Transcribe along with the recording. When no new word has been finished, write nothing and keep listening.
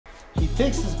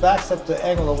takes his back step to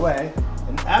angle away,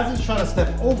 and as he's trying to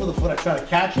step over the foot, I try to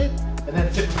catch it, and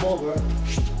then tip him over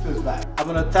to his back. I'm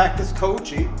gonna attack this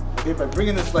kochi, okay, by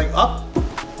bringing this leg up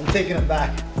and taking him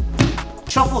back.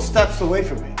 Shuffle steps away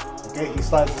from me, okay? He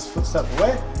slides his foot step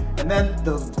away, and then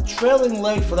the trailing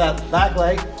leg for that back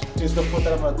leg is the foot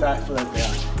that I'm gonna attack for that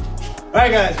dashi. All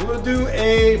right, guys, we're gonna do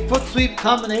a foot sweep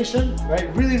combination,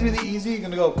 right? Really, really easy. You're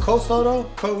gonna go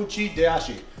kosoto, kochi,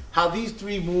 dashi. How these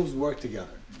three moves work together,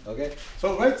 okay?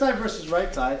 So right side versus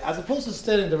right side, as opposed to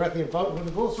standing directly in front, we're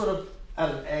gonna go sort of at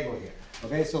an angle here,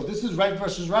 okay? So this is right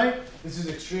versus right, this is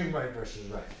extreme right versus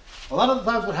right. A lot of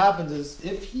the times what happens is,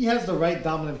 if he has the right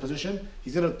dominant position,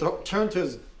 he's gonna turn to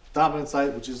his dominant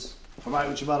side, which is Hamai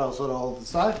Uchimata, sort of all to the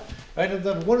side, right? And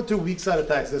then 1 or 2 weak side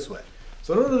attacks this way.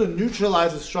 So in order to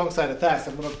neutralize the strong side attacks,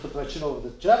 I'm gonna put my chin over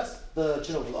the chest, the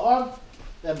chin over the arm,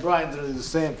 and Brian's gonna do the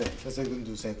same thing. That's like gonna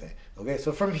do the same thing. Okay,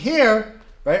 so from here,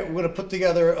 right, we're gonna put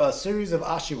together a series of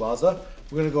ashiwaza.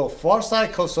 We're gonna go far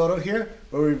side kosoto here,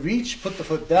 where we reach, put the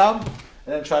foot down,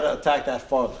 and then try to attack that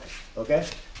far leg, okay?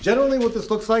 Generally what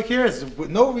this looks like here is with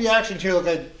no reaction here. Look,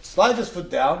 I slide this foot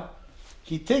down,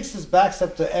 he takes his back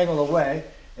step to angle away,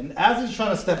 and as he's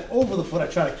trying to step over the foot, I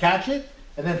try to catch it,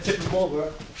 and then tip him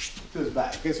over to his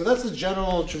back. Okay, so that's the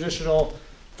general, traditional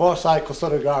far side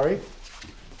kosoto gari,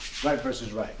 right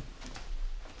versus right.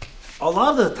 A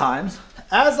lot of the times,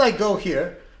 as I go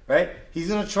here, right, he's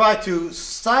gonna try to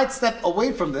sidestep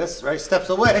away from this, right, steps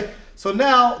away. So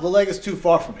now the leg is too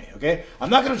far for me, okay? I'm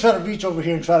not gonna try to reach over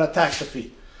here and try to attack the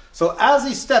feet. So as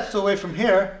he steps away from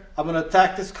here, I'm gonna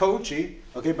attack this kochi,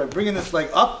 okay, by bringing this leg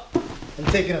up and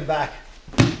taking him back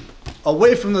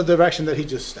away from the direction that he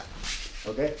just stepped,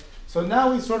 okay? So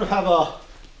now we sort of have a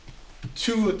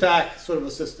 2 attack sort of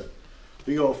a system.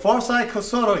 We go far side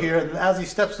kosoto here, and as he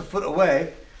steps the foot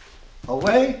away,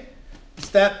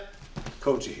 step,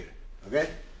 kochi here, okay?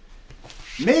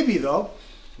 Maybe though,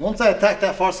 once I attack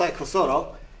that far side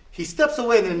kosoto, he steps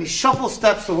away, then he shuffle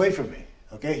steps away from me,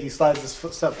 okay? He slides his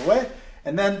foot step away,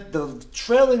 and then the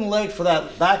trailing leg for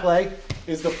that back leg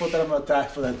is the foot that I'm gonna attack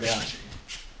for that dashi,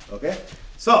 okay?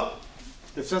 So,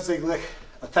 if Sensei Glick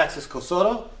attacks his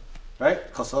kosoto,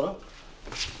 right, kosoto,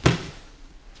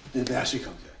 the dashi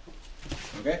comes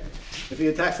here, okay? If he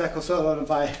attacks that kosoto, and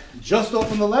if I just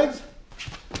open the legs,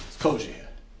 it's kochi here,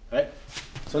 right?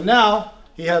 So now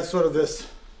he has sort of this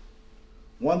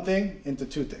 1 thing into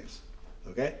 2 things,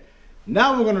 okay?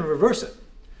 Now we're gonna reverse it.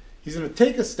 He's gonna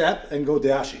take a step and go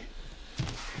dashi.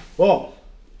 Boom.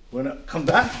 We're gonna come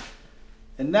back,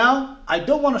 and now I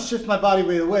don't wanna shift my body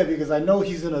weight away because I know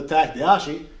he's gonna attack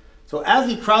dashi. So as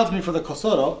he crowds me for the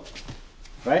kosoto,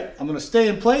 right, I'm gonna stay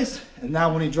in place, and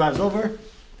now when he drives over,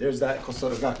 there's that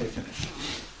kosoto gake finish,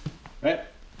 right?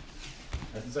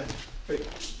 That's it. Great.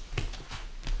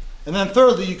 And then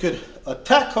thirdly, you could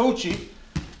attack kochi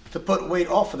to put weight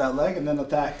off of that leg, and then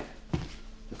attack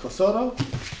the kosoto.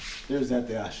 There's that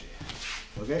dashi,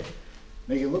 okay?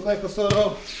 Make it look like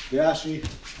kosoto, dashi,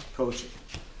 kochi.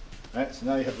 Right, so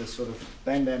now you have this sort of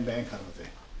bang, bang, bang kind of a thing.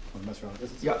 Want to mess around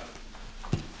with this? Yeah.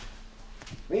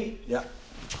 Me? Yeah.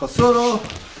 Kosoto,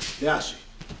 dashi.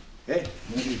 Okay?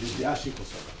 Maybe do dashi,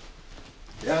 kosoto.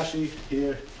 Dashi,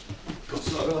 here,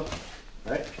 kosoto,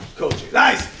 right? Kochi.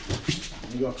 Nice!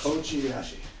 And you go kochi,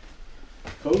 dashi.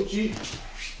 Kochi,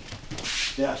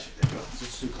 dashi. There you go.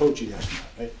 Let's do kochi, dashi now,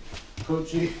 right?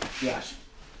 Kochi, dashi.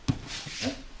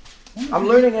 Right? I'm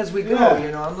learning as we go, Yeah.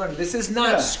 you know, I'm learning. This is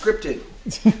not scripted.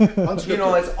 Unscripted. You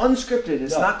know, it's unscripted.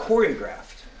 It's not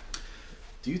choreographed.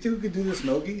 Do you think we could do this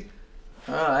nogi?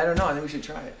 I don't know. I think we should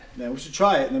try it. Yeah, we should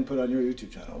try it and then put it on your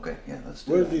YouTube channel. Okay, yeah, let's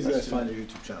do Where that. do these Let's guys do find that. your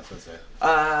YouTube channels, let's say?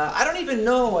 I don't even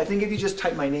know. I think if you just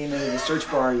type my name into the search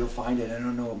bar, you'll find it. I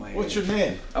don't know what my What's your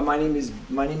name? My name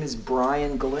is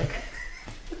Brian Glick.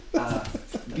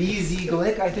 BZ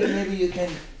Glick. I think maybe you can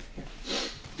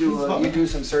do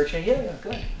some searching. Yeah,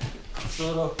 good.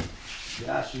 Soto,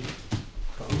 dashi,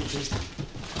 kochi,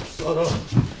 soto.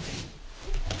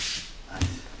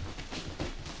 Nice.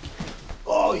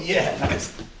 Oh yeah,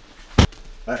 nice.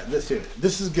 All right, this here.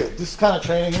 This is good. This kind of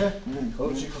training here.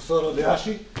 Kochi, kosoto,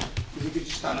 dashi. You could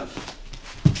just kind of,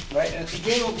 right? And it's a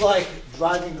game of like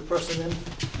driving the person in.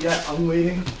 Yeah, I'm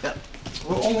waiting. Yeah.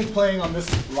 We're only playing on this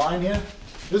line here.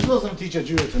 This wasn't teach at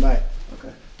Judo tonight.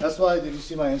 Okay. That's why, did you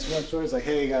see my Instagram story? It's like,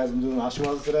 hey guys, I'm doing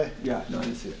ashiwaza today. Yeah, no, I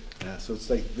didn't see it. Yeah, so it's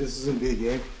like, this isn't be a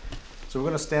game. So we're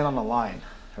gonna stand on the line,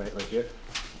 right, like here.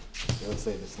 So let's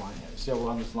say this line here. You see how we're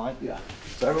on this line? Yeah.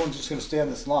 So everyone's just gonna stay on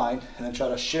this line and then try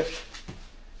to shift.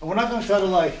 And we're not gonna try to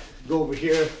like go over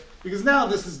here, because now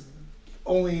this is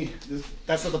only,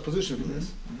 that's not the position for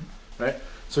this, right?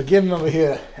 So get them over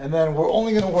here, and then we're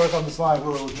only gonna work on this line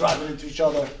where we're driving into each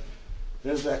other,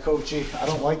 There's that kochi. I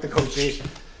don't like the kochi.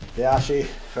 The ashi,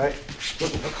 right?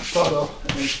 Look at the kasato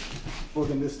and then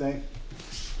working this thing.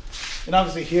 And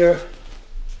obviously here,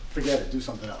 forget it, do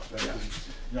something else, right? Yeah.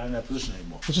 You're not in that position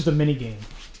anymore. It's just a mini game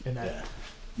in that. Yeah,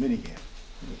 mini game.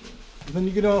 And then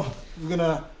you're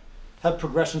gonna have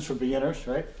progressions for beginners,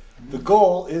 right? The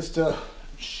goal is to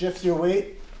shift your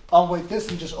weight, unweight this,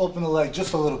 and just open the leg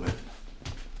just a little bit.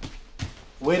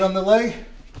 Weight on the leg,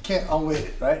 can't unweight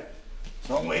it, right?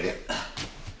 So unweight it,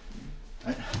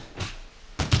 right?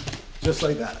 Just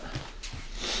like that.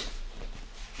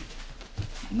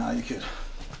 Now you could.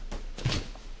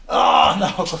 Oh no,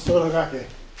 Kosoto Gake.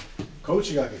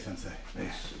 Kochi Gake sensei.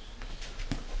 Man.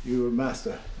 You were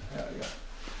master. There we go.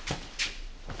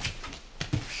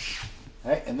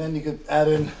 Right, and then you could add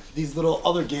in these little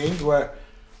other games where,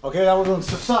 okay, now we're doing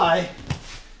Sasai,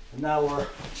 and now we're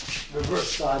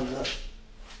reverse side of the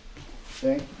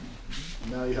thing.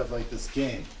 And now you have like this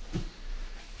game.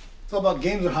 It's all about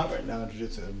games are hot right now in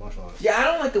jiu-jitsu and martial arts. Yeah, I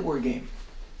don't like the word game.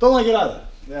 Don't like it either.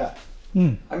 Yeah. I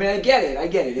mean, I get it.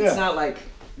 It's Yeah. not like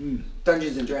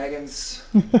Dungeons and Dragons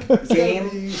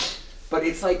game, but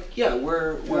it's like, yeah,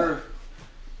 we're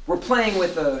playing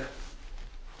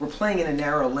we're playing in a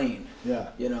narrow lane. Yeah.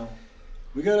 You know.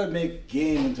 We gotta make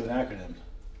game into an acronym.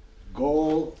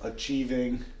 Goal,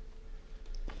 achieving,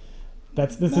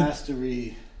 This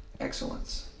mastery,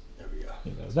 excellence. There we go.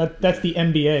 is that's the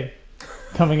MBA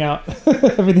coming out.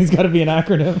 Everything's got to be an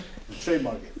acronym.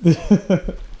 Trademark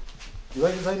it. You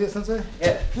like this idea, Sensei?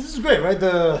 Yeah. This is great, right?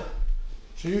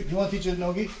 You want to teach it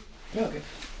nogi? Yeah. Okay.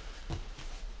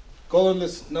 Go on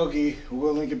this nogi.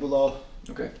 We'll link it below.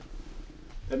 Okay.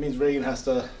 That means Reagan has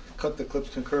to cut the clips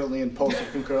concurrently and post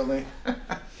it concurrently.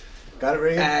 Got it,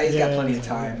 Reagan? He's got plenty of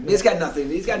time. He's got nothing.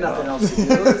 He's got nothing else to do.